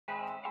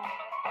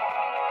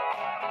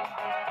Hey,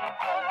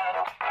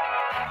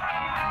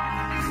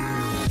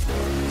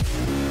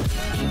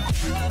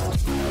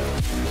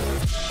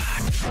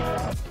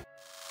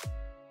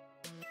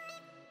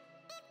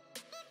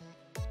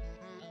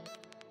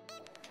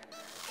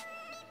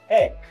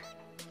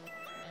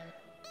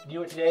 you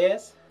know what today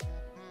is?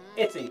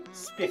 It's a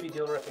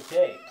Spiffydilerrific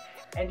day.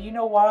 And do you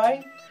know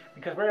why?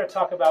 Because we're going to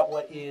talk about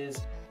what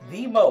is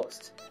the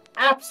most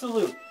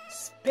absolute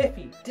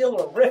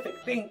Spiffydilerific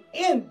thing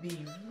in the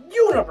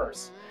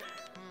universe.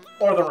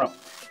 Or the room.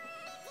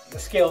 The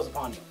scale is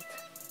upon you.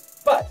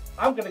 But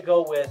I'm going to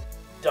go with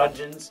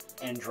Dungeons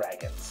and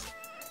Dragons.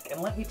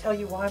 And let me tell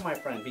you why, my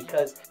friend,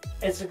 because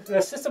it's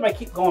a system I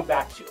keep going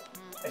back to.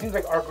 I think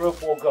like our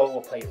group will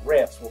play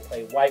Rifts, we'll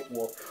play White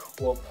Wolf,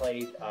 we'll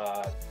play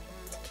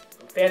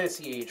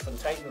Fantasy Age for the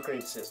Titan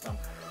Upgrade system,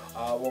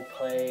 we'll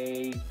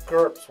play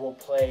GURPS, we'll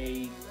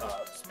play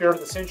Spirit of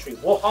the Century.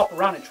 We'll hop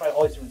around and try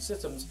all these different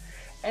systems,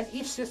 and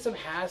each system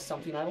has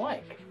something I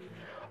like.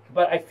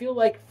 But I feel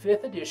like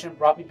 5th edition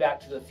brought me back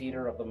to the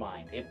theater of the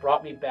mind. It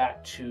brought me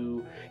back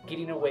to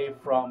getting away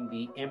from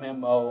the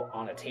MMO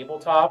on a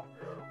tabletop,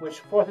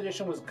 which 4th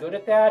edition was good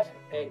at that.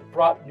 It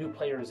brought new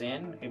players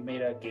in. It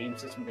made a game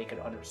system they could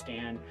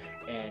understand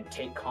and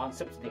take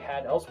concepts they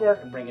had elsewhere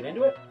and bring it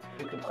into it.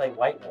 You can play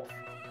White Wolf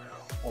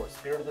or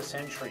Spirit of the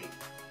Century,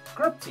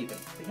 GURPS even.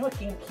 But you know what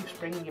game keeps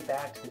bringing you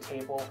back to the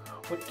table?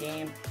 What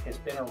game has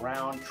been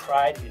around,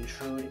 tried and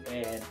true,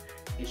 and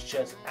is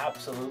just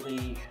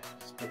absolutely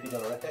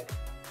Spiffydilerific?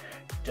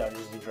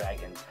 Dungeons and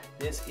Dragons.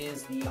 This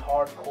is the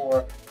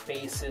hardcore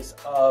basis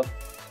of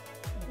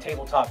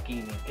tabletop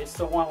gaming. It's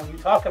the one when you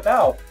talk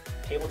about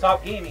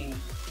tabletop gaming,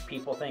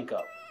 people think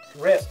of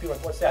Risk. People are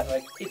like, what's that?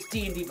 Like, it's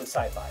D&D but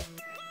sci-fi.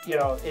 You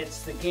know,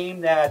 it's the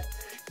game that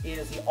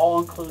is the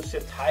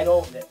all-inclusive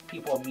title that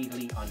people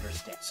immediately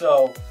understand.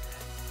 So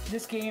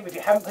this game, if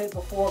you haven't played it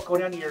before, go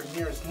down to your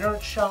nearest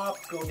nerd shop,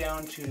 go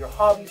down to your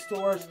hobby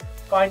stores,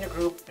 find a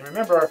group, and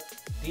remember,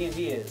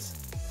 D&D is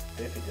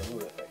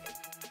Spiffydilerific.